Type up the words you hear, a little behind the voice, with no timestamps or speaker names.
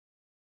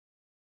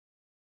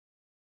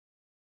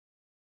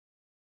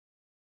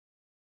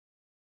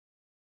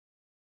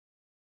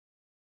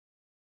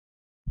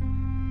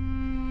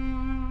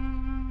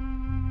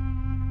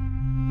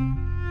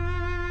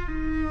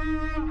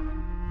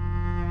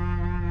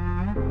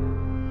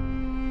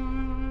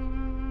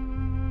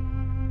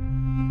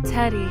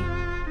Teddy,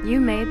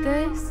 you made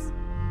this?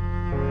 I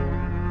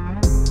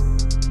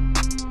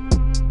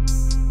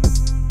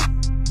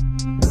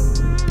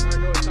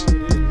know what time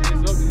it is, and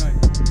it's up tonight.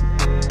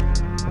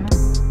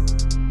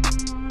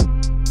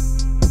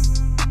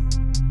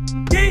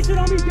 Gang shit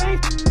on me, gang.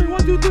 1,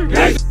 2, 3.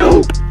 Gang shit.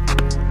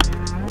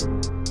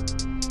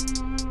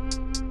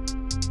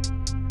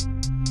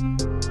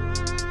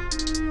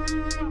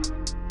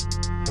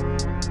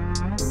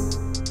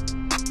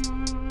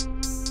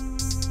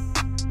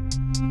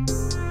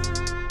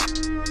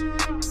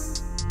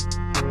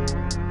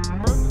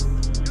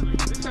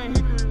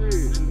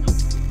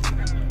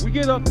 We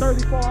get up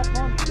 34, I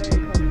promise they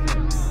ain't coming in.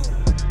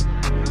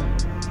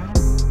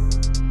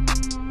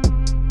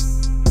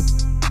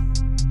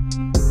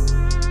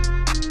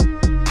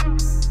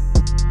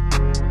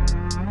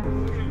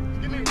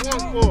 Give me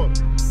one for it.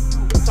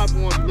 This type of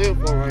one to live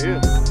for right here.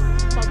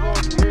 This type of one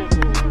to live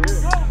for right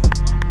here.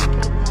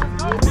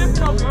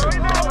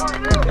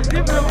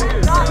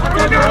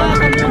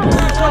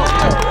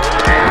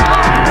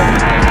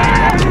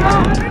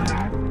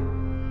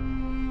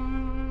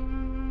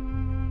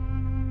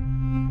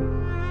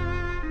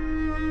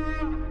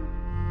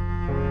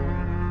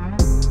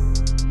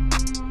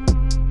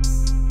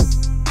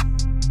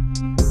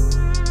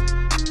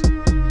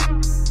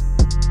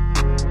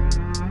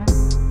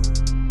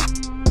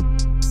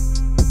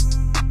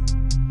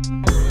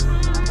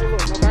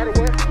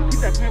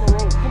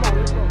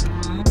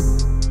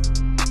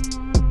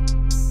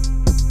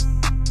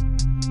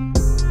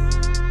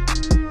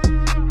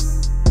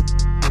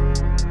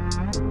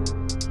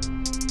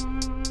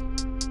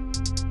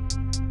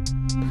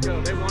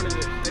 They wanted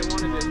this. They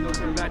wanted this. No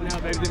turning back now,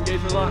 baby. Them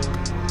gates are locked.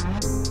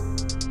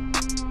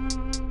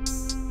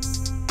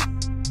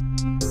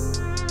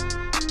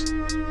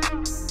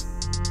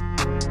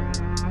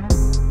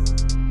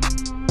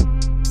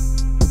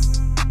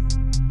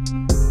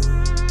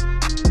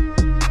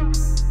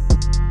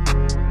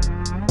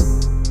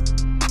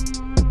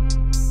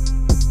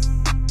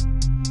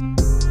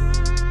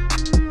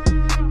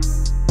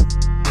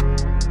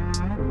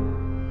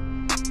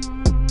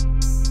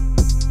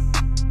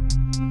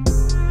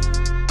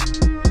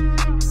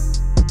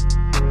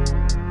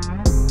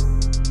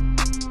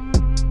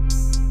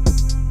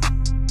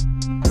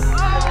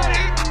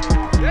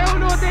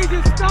 They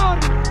just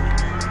started.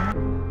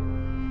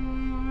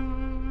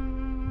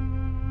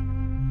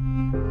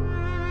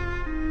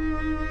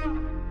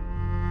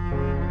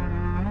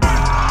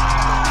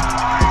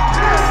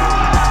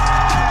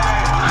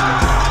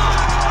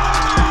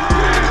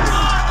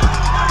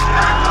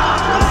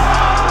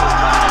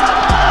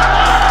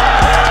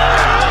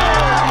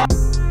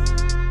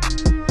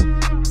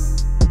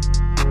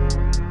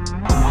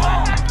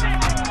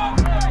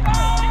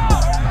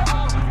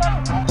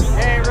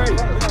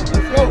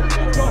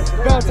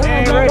 They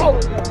ain't ready.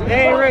 They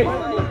ain't ready.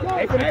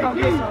 They finna come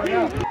get some,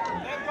 yeah.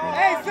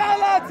 Hey,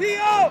 Salah,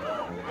 T.O.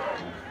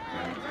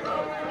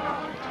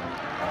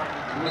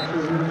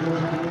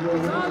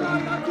 Salah,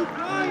 y'all too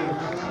quiet.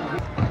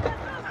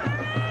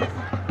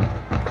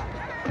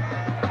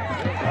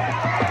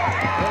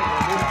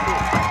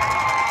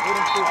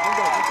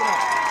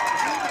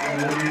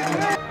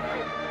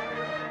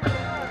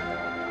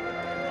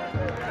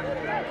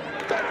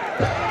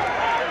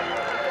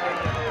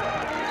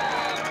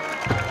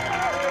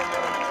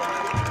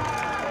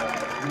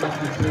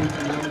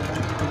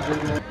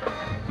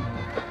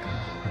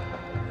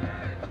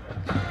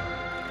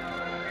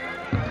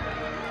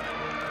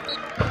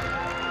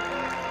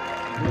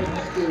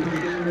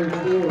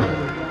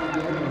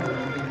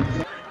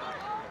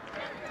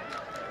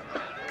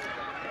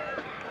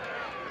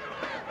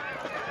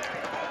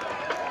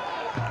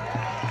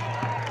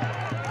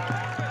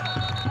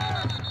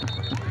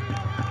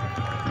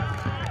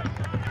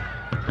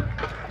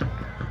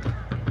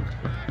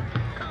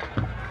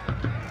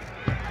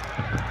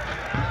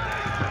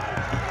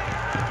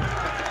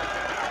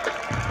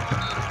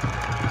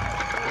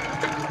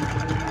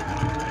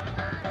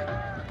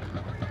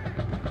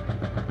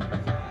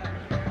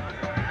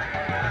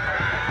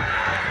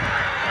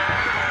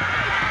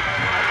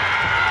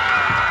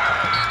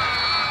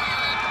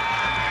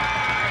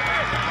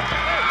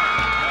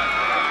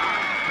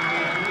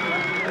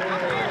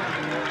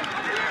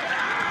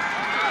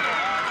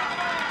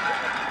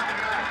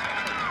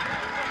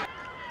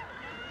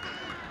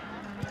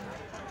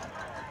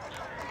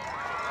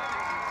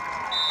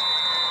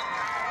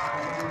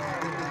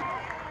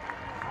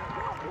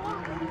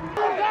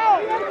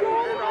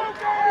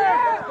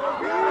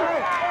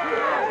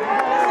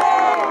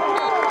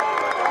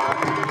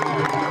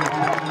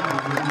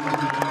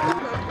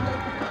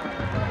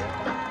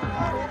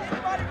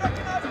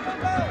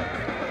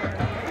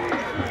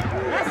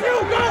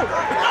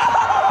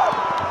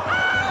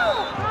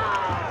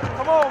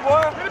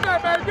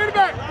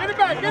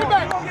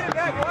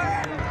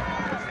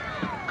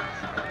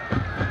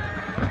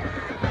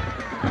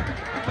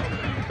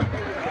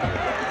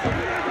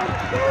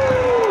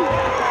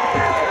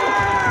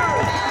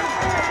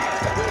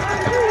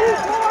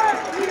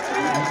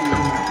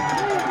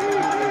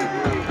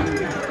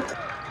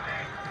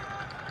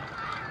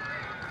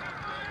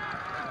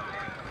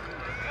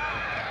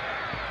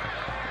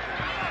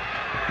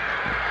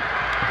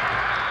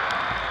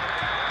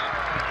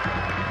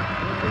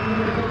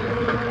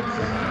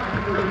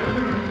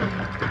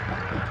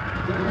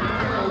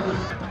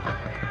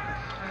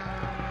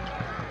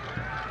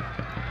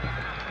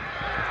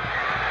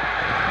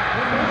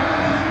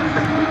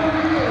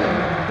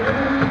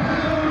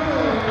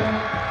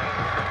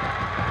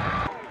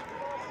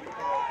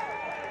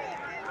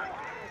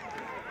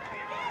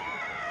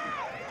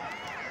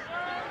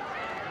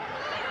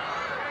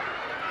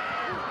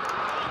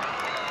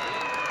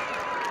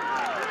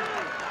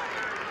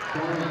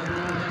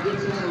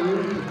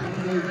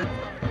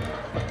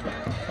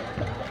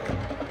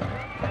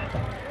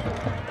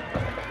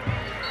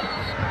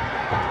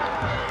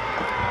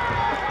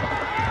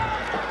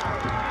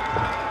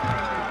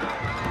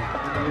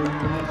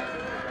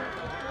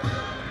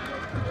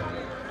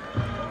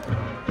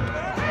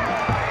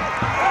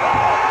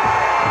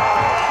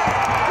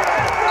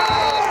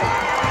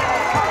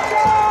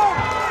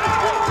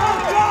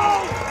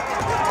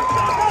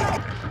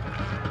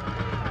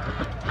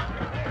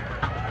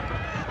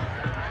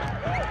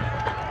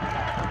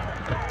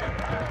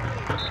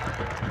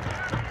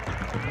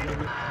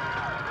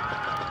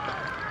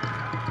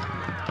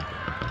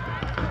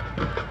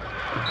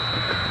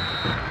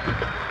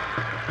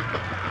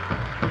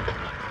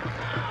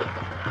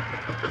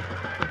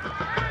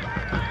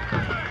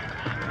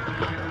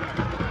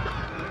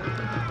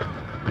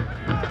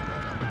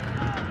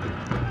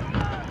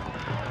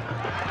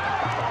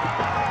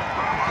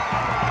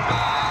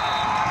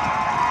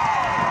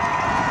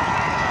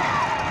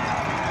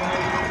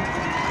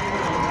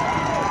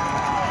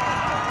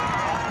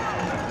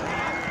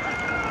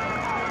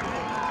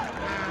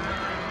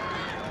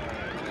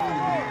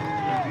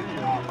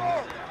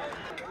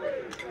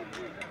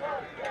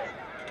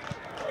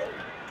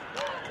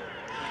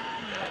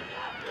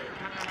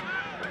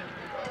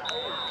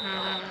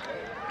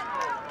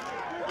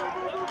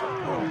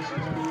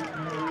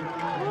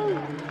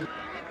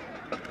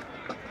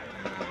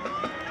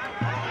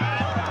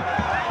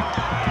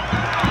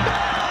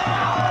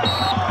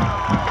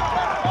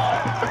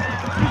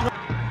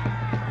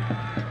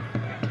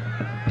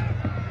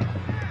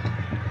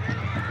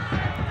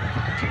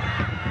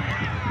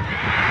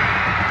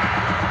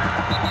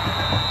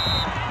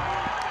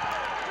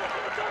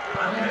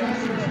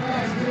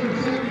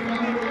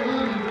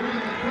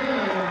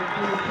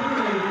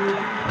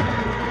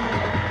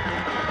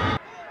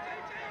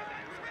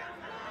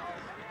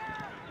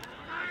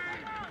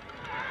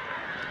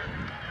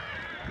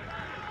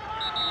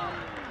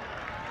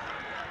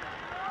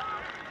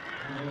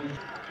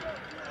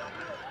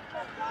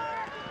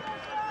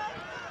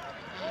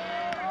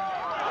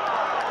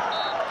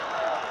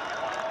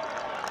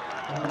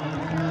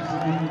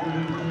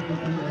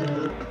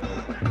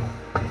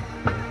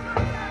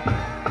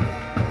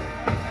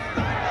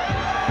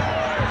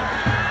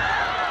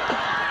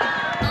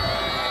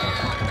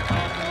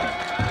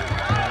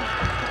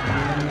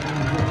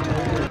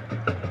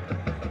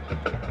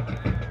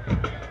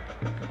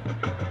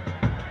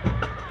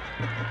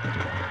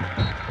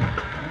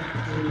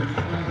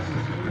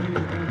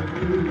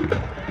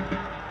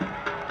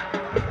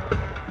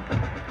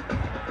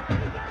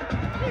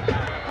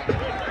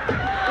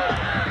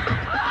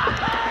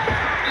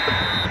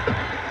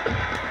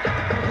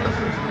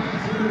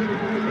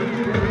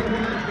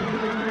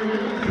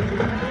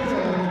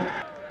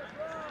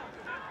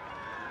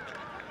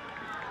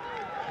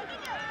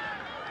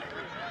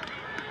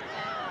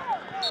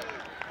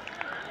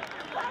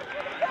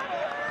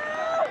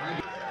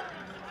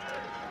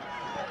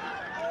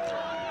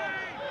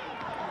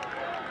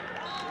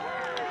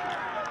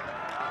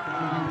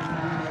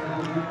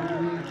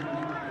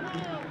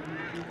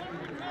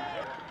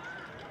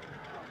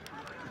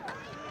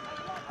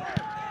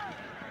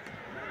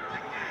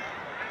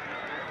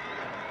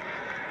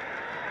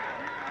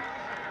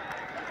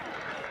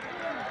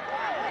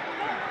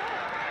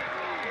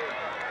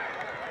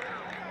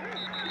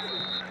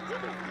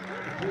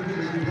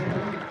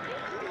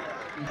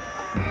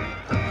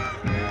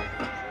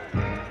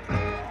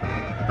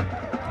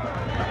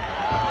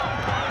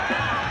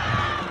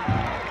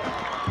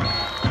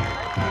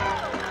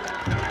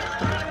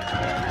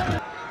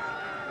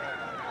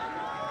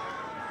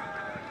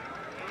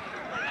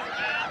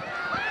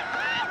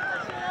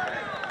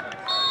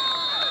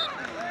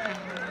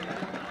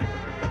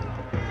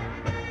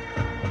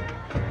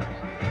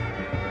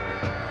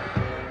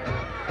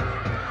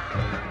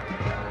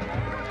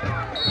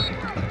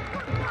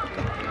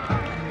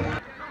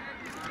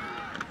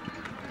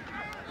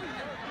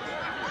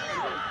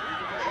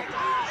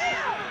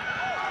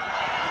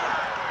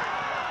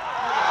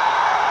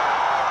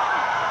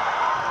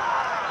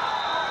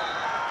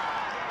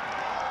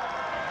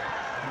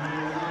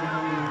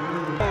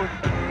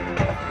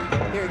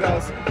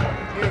 goes.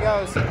 Here he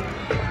goes.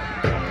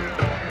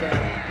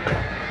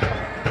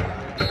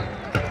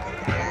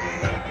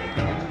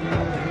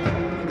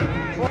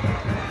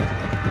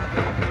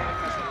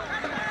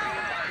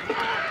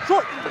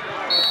 Short.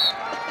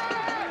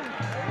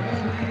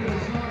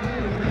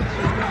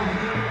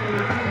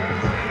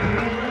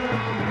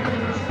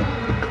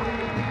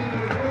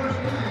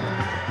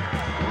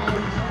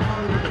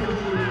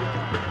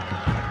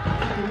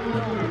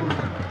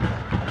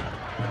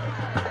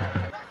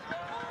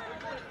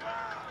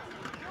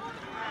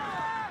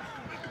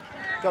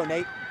 Go,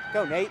 Nate.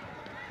 Go, Nate.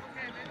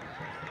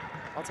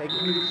 I'll take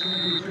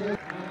it.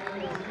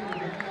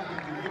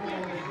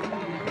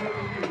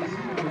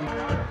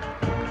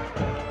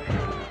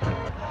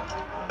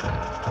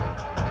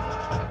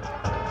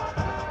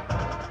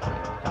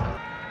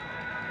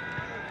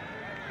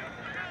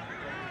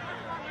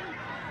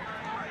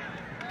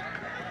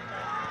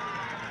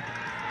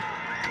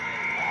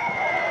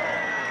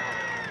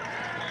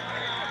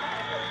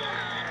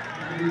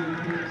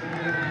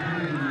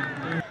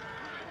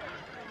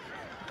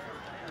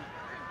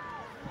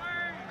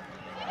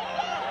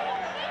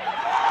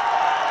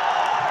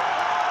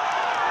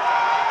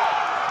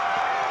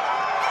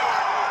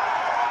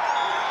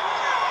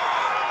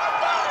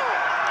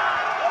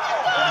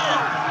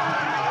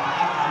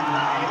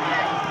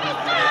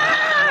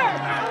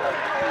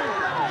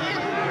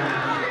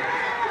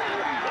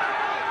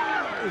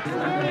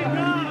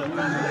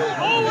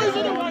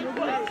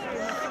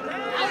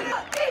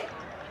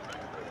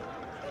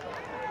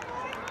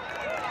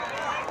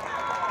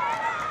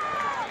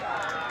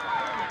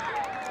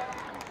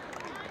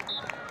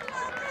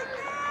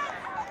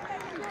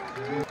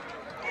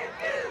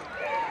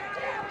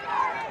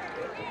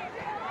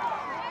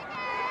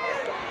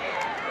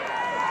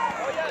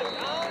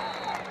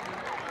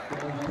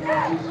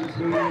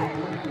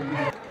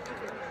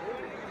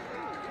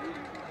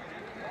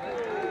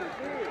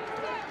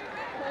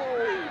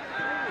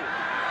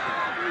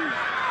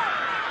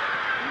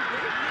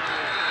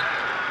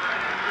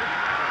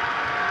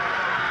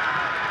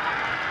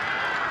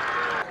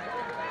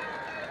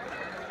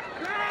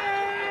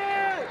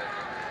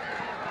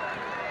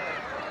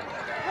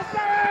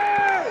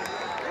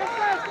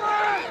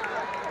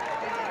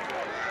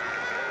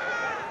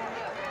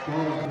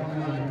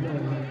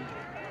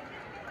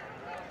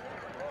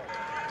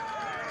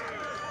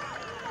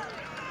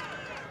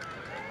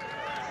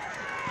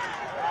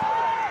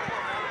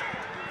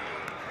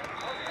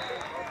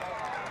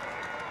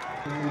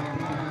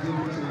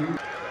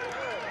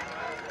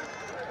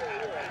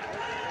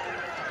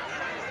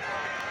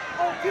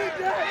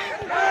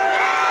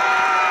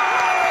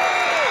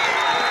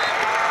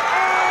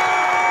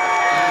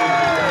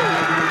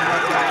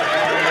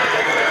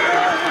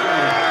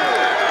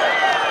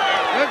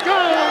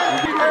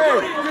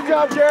 Good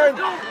job, Jared.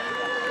 Boys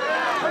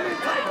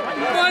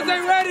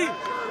ain't ready.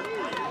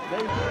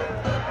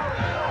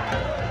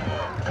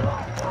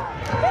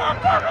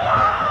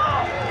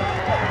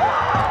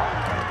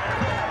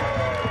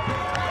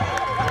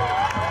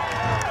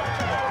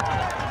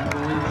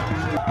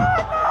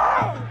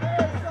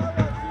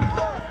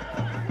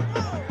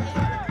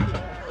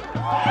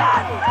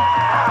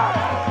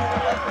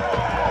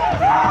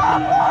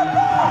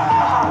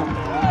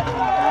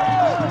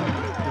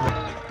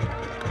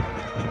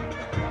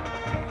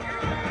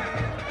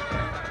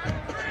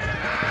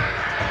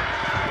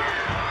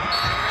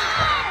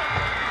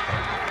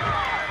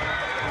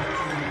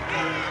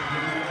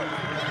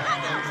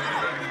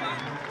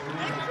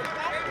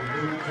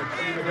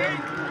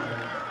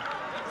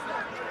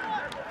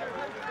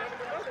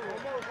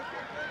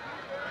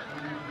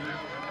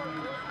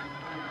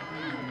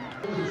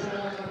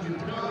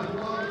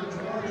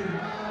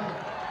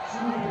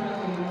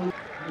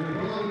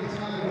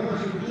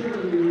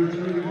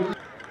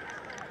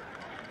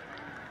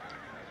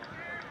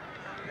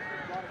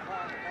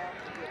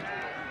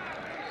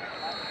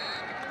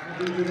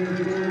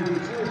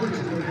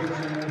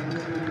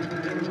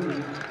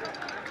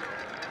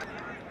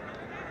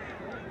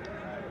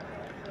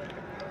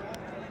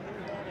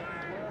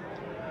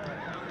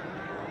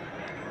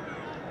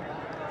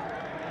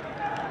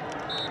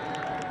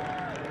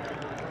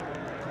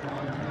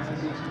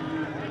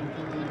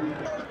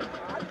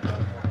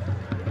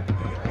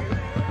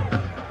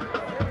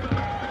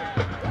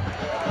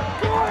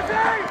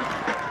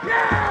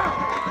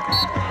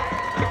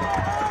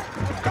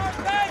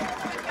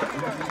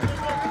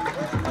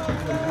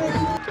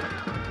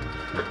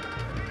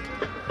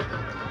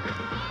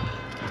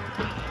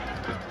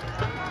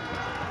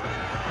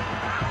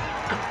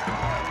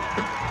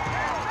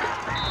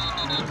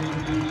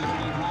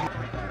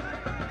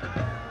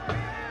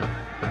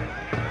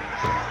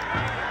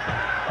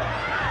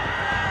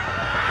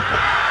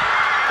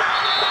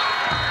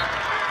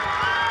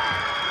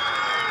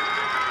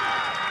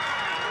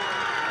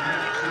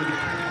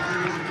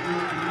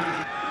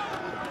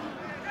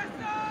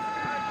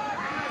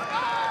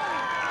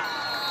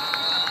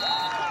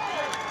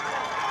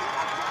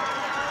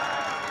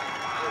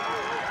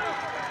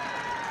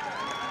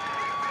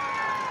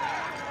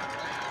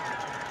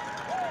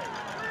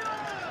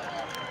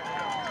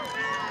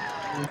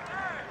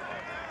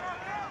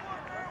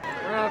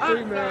 Round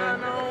 3, man.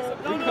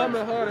 We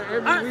coming harder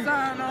every week.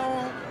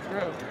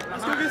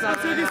 Let's go get some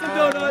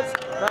donuts.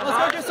 Let's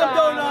go get some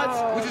donuts.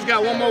 We just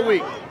got one more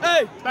week.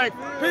 Hey, Thank you.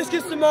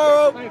 biscuits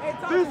tomorrow.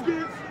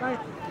 Biscuits.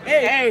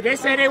 Hey, they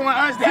say they want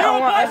us. They don't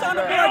want us. On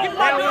the board. Get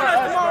my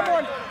donuts tomorrow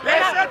morning.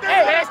 Let's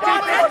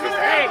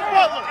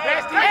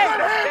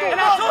And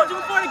I told you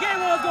before the game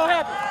what was gonna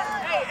happen.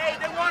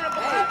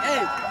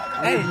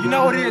 Hey, you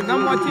know what it is.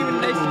 Number 1 team in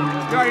the nation.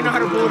 You already know how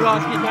the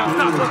Bulldogs get down.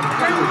 Stop looking.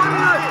 They wanted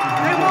us.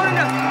 They wanted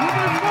us. Look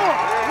at the score.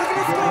 Look at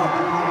the score.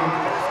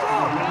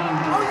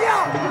 Oh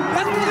yeah.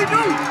 That's what we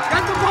do.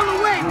 That's the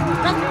Butler way.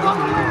 That's the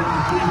Butler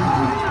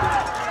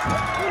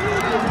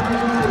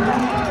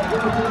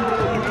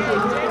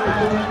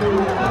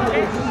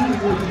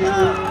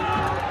way.